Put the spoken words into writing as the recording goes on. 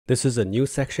This is a new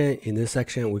section. In this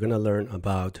section, we're going to learn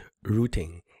about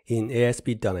routing in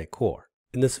ASP.NET Core.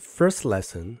 In this first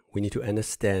lesson, we need to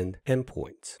understand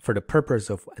endpoints for the purpose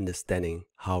of understanding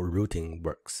how routing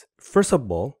works. First of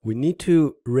all, we need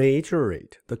to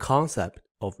reiterate the concept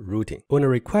of routing. When a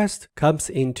request comes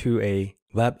into a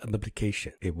web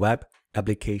application,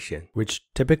 which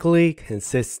typically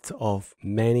consists of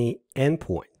many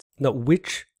endpoints. Now,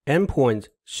 which endpoint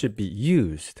should be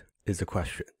used is the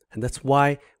question. And that's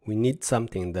why we need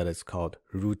something that is called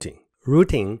routing.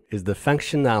 Routing is the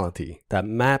functionality that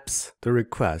maps the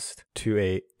request to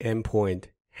a endpoint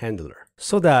handler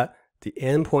so that the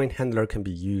endpoint handler can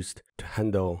be used to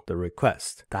handle the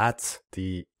request. That's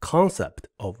the concept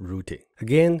of routing.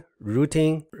 Again,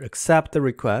 routing accepts the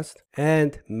request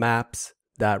and maps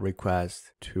that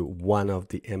request to one of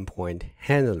the endpoint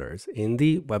handlers in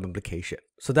the web application.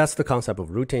 So that's the concept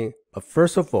of routing. But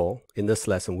first of all, in this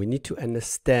lesson, we need to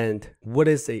understand what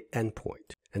is an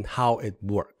endpoint and how it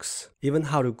works, even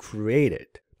how to create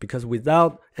it. Because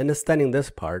without understanding this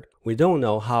part, we don't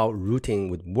know how routing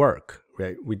would work,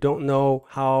 right? We don't know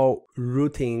how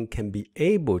routing can be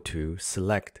able to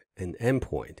select an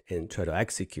endpoint and try to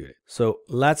execute it. So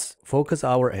let's focus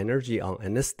our energy on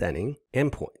understanding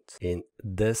endpoints in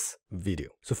this video.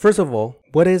 So first of all,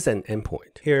 what is an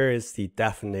endpoint? Here is the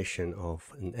definition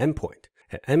of an endpoint.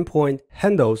 An endpoint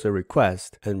handles a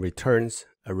request and returns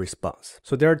a response.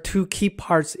 So there are two key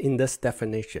parts in this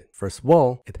definition. First of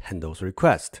all, it handles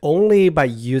requests. Only by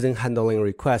using handling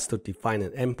requests to define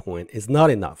an endpoint is not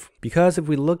enough. Because if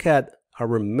we look at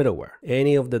our middleware,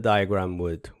 any of the diagram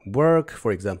would work.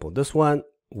 For example, this one,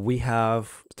 we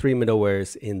have 3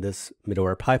 middlewares in this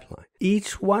middleware pipeline.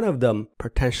 Each one of them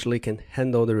potentially can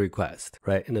handle the request,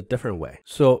 right, in a different way.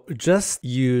 So just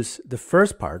use the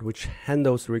first part, which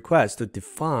handles requests, to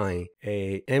define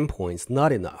a endpoint is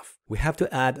not enough. We have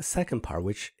to add a second part,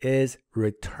 which is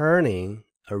returning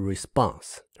a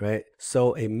response, right?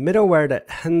 So a middleware that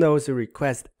handles a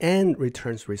request and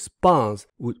returns response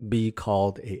would be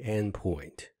called an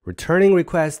endpoint. Returning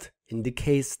request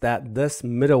indicates that this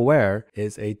middleware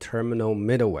is a terminal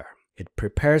middleware. It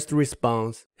prepares the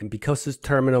response, and because it's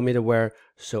terminal middleware,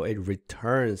 so it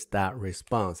returns that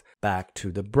response back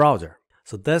to the browser.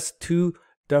 So that's two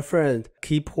different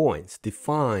key points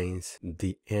defines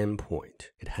the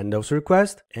endpoint. It handles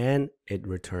request and it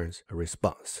returns a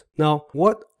response. Now,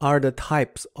 what are the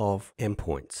types of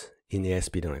endpoints in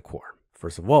ASP.NET Core?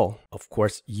 First of all, of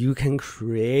course, you can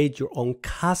create your own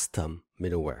custom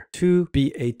middleware to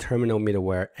be a terminal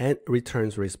middleware and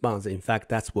returns response. In fact,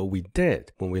 that's what we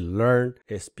did when we learned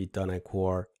ASP.NET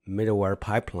Core middleware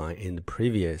pipeline in the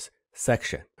previous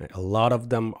section. A lot of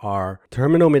them are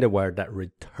terminal middleware that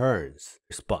returns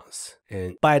response.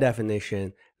 And by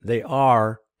definition, they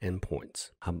are endpoints.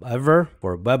 However,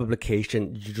 for a web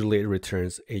application, usually it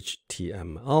returns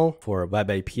HTML. For a web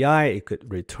API, it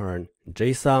could return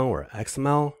JSON or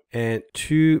XML. And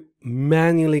to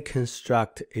manually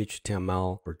construct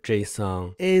HTML or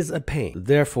JSON is a pain.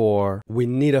 Therefore, we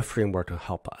need a framework to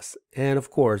help us. And of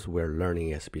course, we're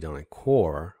learning ASP.NET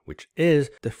Core, which is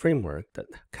the framework that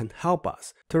can help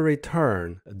us to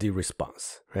return the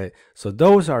response, right? So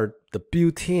those are the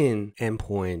built-in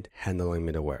endpoint handling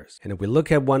middlewares. And if we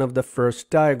look at one of the first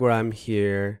diagram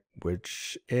here,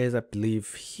 which is, I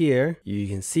believe, here, you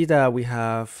can see that we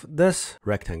have this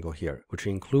rectangle here, which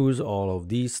includes all of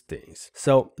these things.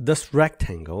 So this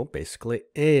rectangle basically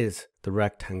is the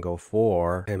rectangle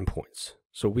for endpoints.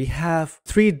 So we have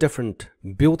 3 different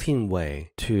built-in ways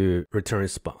to return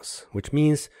response, which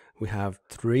means we have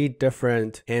 3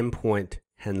 different endpoint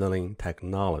handling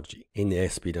technology in the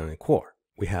ASP.NET Core.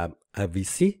 We have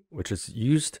MVC, which is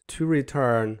used to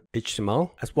return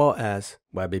HTML as well as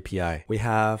web API. We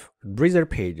have Blazor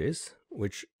pages,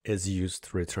 which is used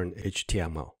to return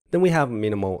HTML. Then we have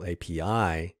minimal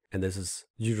API, and this is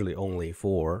usually only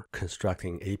for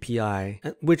constructing API,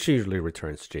 which usually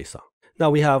returns JSON. Now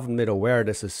we have middleware.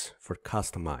 This is for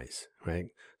customize, right?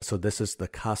 So this is the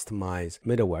customized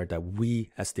middleware that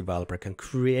we as developer can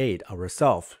create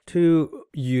ourselves to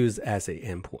use as a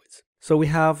endpoint. So we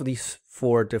have these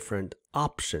 4 different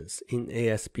options in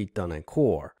ASP.NET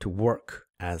Core to work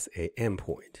as an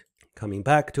endpoint. Coming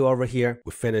back to over here,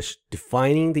 we finished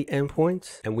defining the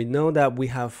endpoints, and we know that we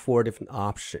have 4 different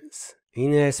options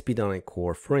in ASP.NET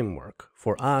Core framework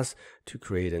for us to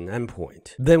create an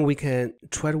endpoint. Then we can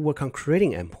try to work on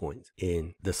creating endpoints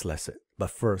in this lesson. But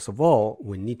first of all,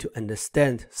 we need to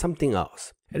understand something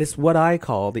else. It is what I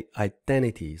call the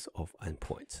identities of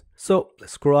endpoints. So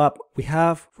let's scroll up. We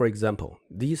have, for example,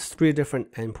 these 3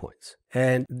 different endpoints,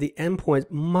 and the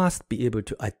endpoint must be able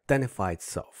to identify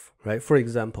itself, right? For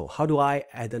example, how do I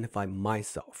identify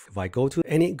myself? If I go to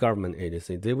any government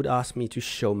agency, they would ask me to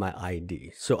show my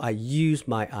ID. So I use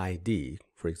my ID,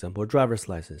 for example, a driver's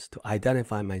license, to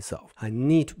identify myself. I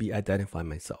need to be identifying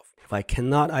myself. If I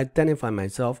cannot identify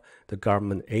myself, the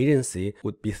government agency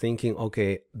would be thinking,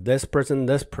 okay, this person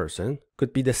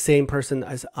could be the same person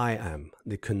as I am.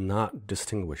 They could not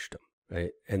distinguish them,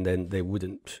 right? And then they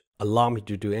wouldn't allow me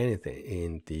to do anything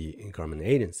in the government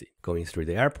agency. Going through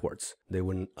the airports, they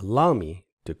wouldn't allow me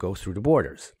to go through the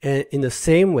borders. And in the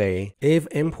same way, if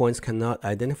endpoints cannot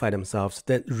identify themselves,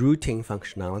 then routing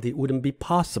functionality wouldn't be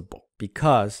possible,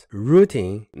 because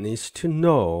routing needs to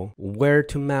know where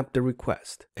to map the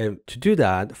request. And to do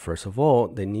that, first of all,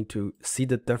 they need to see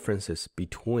the differences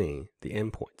between the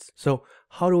endpoints. So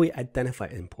how do we identify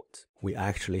endpoints? We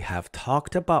actually have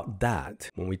talked about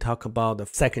that when we talk about the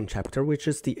second chapter, which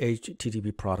is the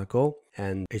HTTP protocol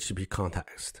and HTTP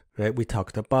context, right? We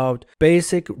talked about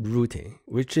basic routing,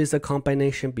 which is a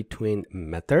combination between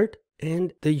method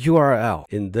and the URL.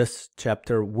 In this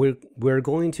chapter, we're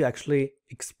going to actually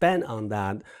expand on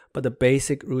that, but the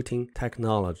basic routing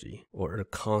technology or the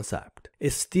concept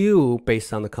is still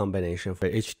based on the combination of the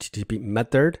HTTP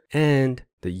method and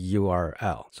the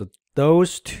URL. So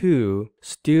those two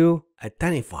still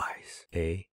identifies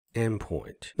a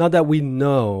endpoint. Now that we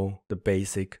know the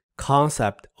basic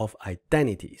concept of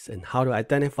identities and how to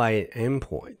identify an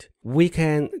endpoint, we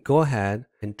can go ahead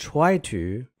and try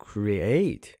to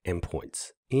create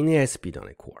endpoints in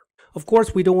ASP.NET Core. Of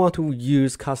course, we don't want to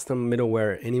use custom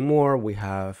middleware anymore. We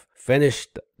have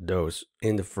finished those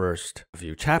in the first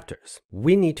few chapters.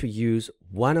 We need to use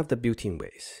one of the built-in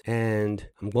ways, and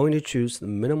I'm going to choose the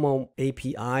minimal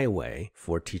API way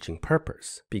for teaching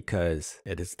purpose because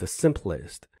it is the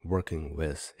simplest working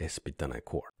with ASP.NET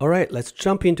Core. All right, let's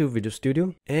jump into Visual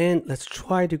Studio and let's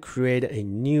try to create a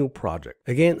new project.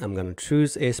 Again, I'm going to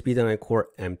choose ASP.NET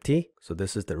Core empty. So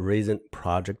this is the recent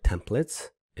project templates.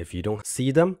 If you don't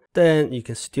see them, then you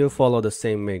can still follow the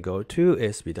same way. Go to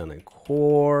ASP.NET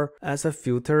Core as a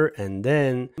filter, and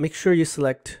then make sure you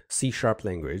select C#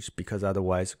 language, because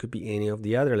otherwise it could be any of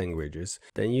the other languages.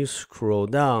 Then you scroll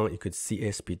down, you could see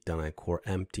ASP.NET Core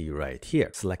empty right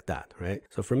here. Select that, right?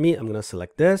 So for me, I'm going to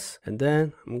select this, and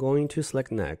then I'm going to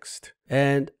select next.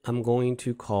 And I'm going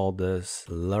to call this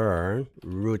Learn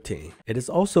Routing. It is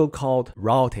also called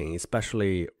routing,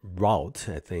 especially route,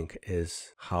 I think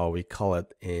is how we call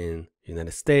it in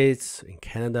United States, in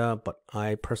Canada, but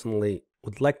I personally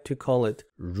would like to call it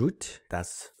route.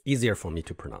 That's easier for me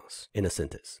to pronounce in a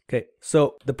sentence. Okay,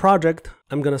 so the project,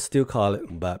 I'm gonna still call it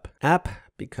web app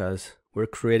because we're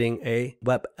creating a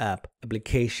web app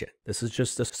application. This is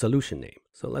just a solution name.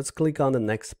 So let's click on the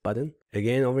next button.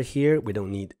 Again, over here, we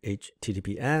don't need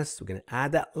HTTPS. We're going to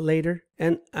add that later.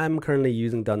 And I'm currently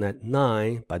using .NET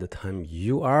 9. By the time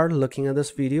you are looking at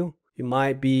this video, you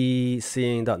might be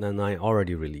seeing .NET 9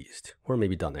 already released, or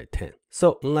maybe .NET 10.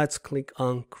 So let's click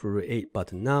on Create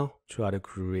button now. Try to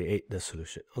create the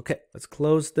solution. Okay, let's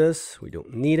close this. We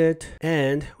don't need it.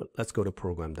 And let's go to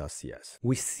program.cs.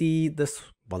 We see this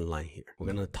one line here.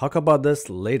 We're going to talk about this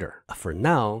later. For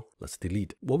now, let's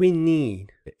delete what we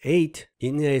need. 8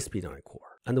 in ASP.NET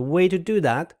Core. And the way to do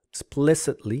that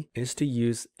explicitly is to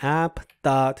use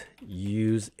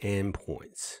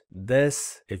app.useEndpoints.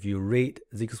 This, if you read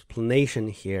the explanation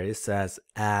here, it says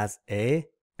as a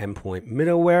endpoint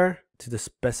middleware to the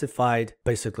specified,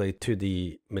 basically to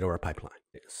the middleware pipeline.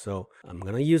 So I'm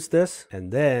going to use this,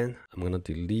 and then I'm going to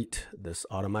delete this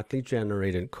automatically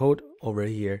generated code over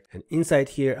here. And inside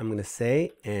here, I'm going to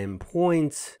say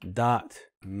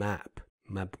endpoints.map.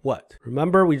 Map what?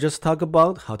 Remember, we just talked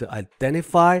about how to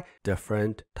identify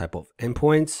different type of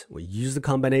endpoints. We use the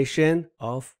combination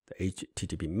of the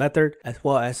HTTP method as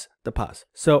well as the path.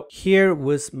 So here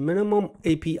with minimum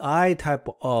API type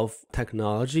of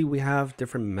technology, we have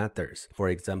different methods. For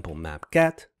example, map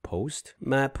get, post,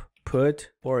 map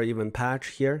put, or even patch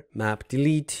here, map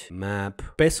delete, map,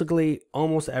 basically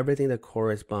almost everything that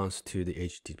corresponds to the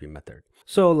HTTP method.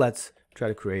 So let's try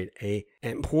to create a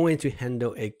endpoint to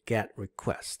handle a GET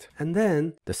request. And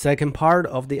then the second part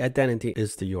of the identity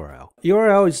is the URL.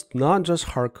 URL is not just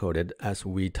hard-coded as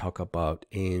we talk about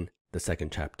in the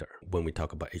second chapter when we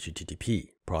talk about HTTP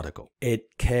protocol.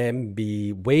 It can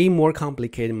be way more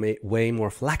complicated, way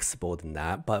more flexible than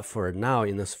that. But for now,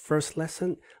 in this first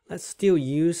lesson, let's still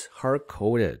use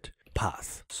hard-coded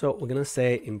path. So we're gonna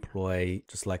say employee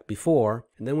just like before,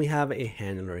 and then we have a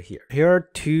handler here. Here are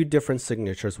two different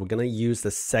signatures. We're gonna use the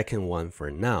second one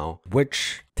for now,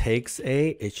 which takes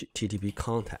a HTTP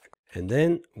contact. And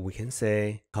then we can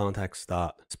say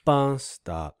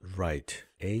context.response.write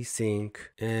async,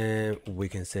 and we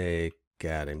can say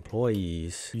get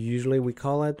employees. Usually we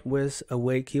call it with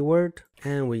await keyword,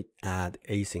 and we add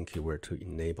async keyword to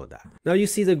enable that. Now you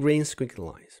see the green squiggly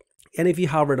lines. And if you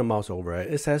hover the mouse over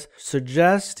it, it says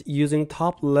suggest using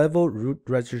top level root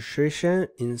registration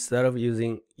instead of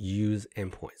using use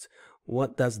endpoints.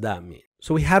 What does that mean?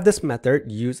 So we have this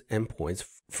method use endpoints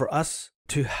for us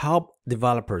to help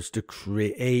developers to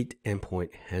create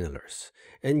endpoint handlers.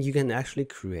 And you can actually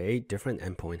create different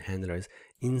endpoint handlers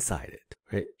inside it,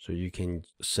 right? So you can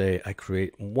say, I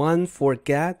create one for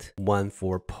get, one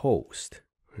for post,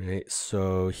 right?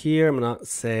 So here I'm gonna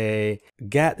say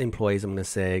get employees, I'm gonna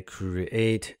say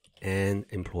create an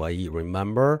employee.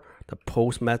 Remember, the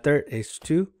post method is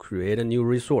to create a new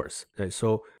resource, right?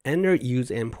 So under use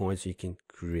endpoints, you can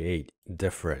create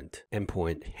different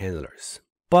endpoint handlers.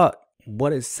 But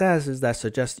what it says is that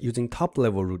suggest using top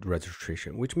level root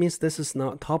registration, which means this is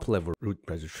not top level root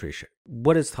registration.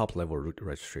 What is top level root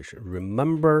registration?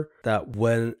 Remember that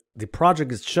when the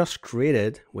project is just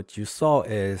created, what you saw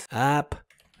is app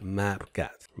map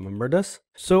get. Remember this?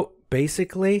 So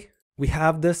basically we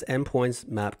have this endpoints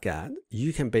map get.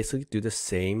 You can basically do the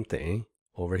same thing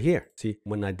over here. See,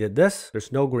 when I did this,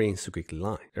 there's no green squiggly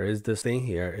line. There is this thing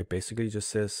here. It basically just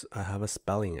says I have a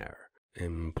spelling error.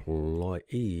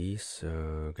 Employee,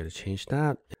 so gotta change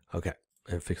that. Okay,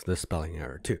 and fix this spelling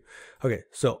error too. Okay,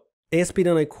 so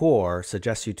Ep29 core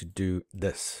suggests you to do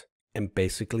this, and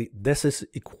basically this is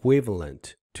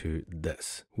equivalent to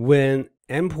this. When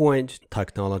endpoint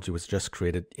technology was just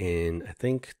created in, I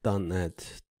think,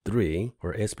 .NET 3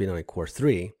 or Ep29 core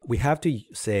 3, we have to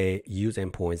say use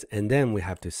endpoints, and then we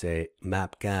have to say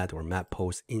map get or map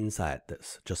post inside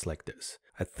this, just like this.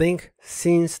 I think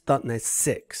since .NET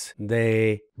 6,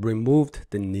 they removed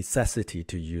the necessity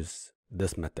to use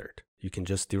this method. You can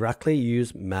just directly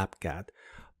use map get,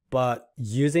 but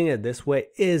using it this way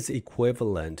is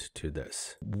equivalent to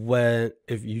this.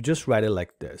 If you just write it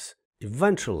like this,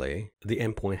 eventually the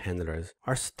endpoint handlers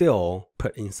are still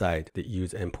put inside the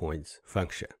use endpoints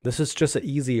function. This is just an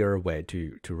easier way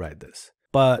to write this.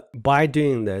 But by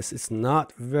doing this, it's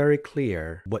not very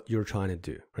clear what you're trying to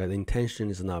do, right? The intention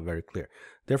is not very clear.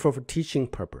 Therefore, for teaching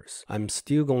purpose, I'm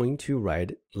still going to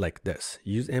write it like this.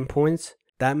 Use endpoints.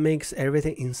 That makes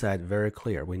everything inside very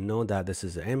clear. We know that this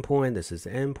is an endpoint, this is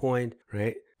an endpoint,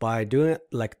 right? By doing it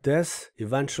like this,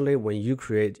 eventually when you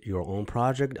create your own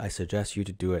project, I suggest you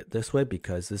to do it this way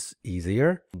because it's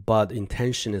easier, but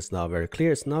intention is not very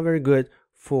clear. It's not very good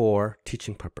for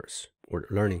teaching purpose or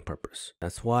learning purpose.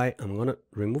 That's why I'm gonna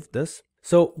remove this.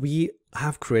 So we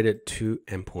have created two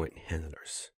endpoint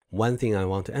handlers. One thing I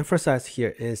want to emphasize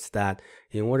here is that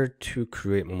in order to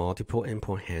create multiple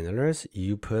endpoint handlers,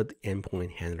 you put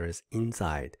endpoint handlers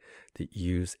inside the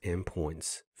use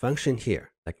endpoints function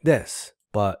here, like this.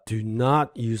 But do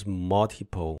not use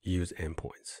multiple use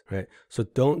endpoints, right? So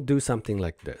don't do something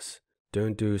like this.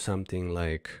 Don't do something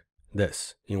like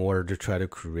this in order to try to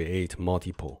create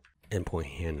multiple endpoint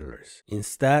handlers.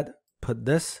 Instead, put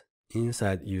this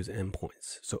inside use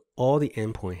endpoints. So all the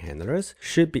endpoint handlers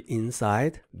should be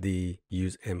inside the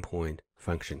use endpoint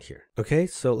function here. Okay,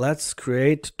 so let's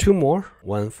create two more.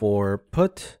 One for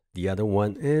put, the other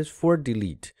one is for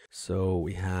delete. So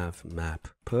we have map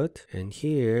put, and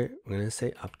here we're going to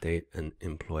say update an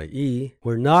employee.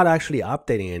 We're not actually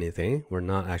updating anything. We're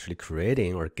not actually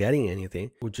creating or getting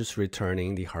anything. We're just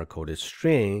returning the hard-coded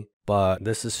string. But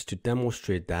this is to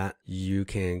demonstrate that you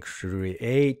can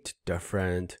create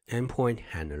different endpoint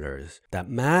handlers that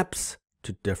maps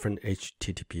to different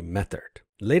HTTP method.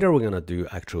 Later, we're going to do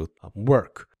actual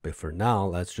work. But for now,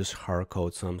 let's just hard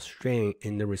code some string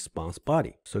in the response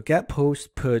body. So get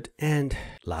post, put, and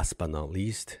last but not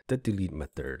least, the delete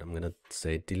method. I'm going to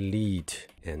say delete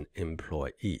an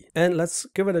employee. And let's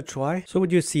give it a try. So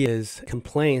what you see is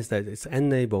complains that it's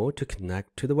unable to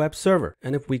connect to the web server.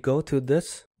 And if we go to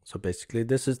this, so basically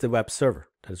this is the web server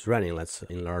that is running. Let's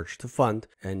enlarge the font,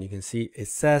 and you can see it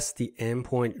says the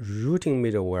endpoint routing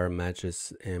middleware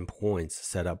matches endpoints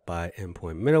set up by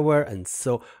endpoint middleware, and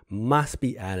so must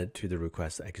be added to the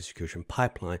request execution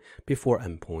pipeline before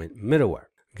endpoint middleware.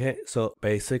 Okay, so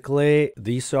basically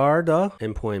these are the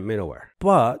endpoint middleware,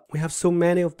 but we have so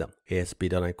many of them.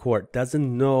 Ep29 core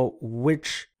doesn't know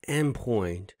which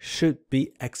endpoint should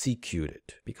be executed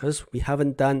because we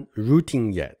haven't done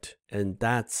routing yet. And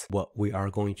that's what we are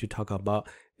going to talk about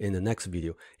in the next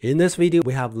video. In this video,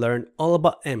 we have learned all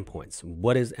about endpoints.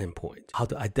 What is endpoint? How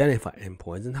to identify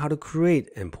endpoints and how to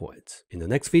create endpoints. In the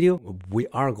next video, we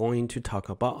are going to talk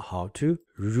about how to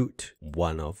root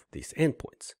one of these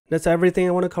endpoints. That's everything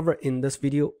I want to cover in this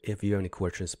video. If you have any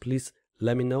questions, please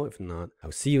let me know. If not,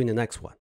 I'll see you in the next one.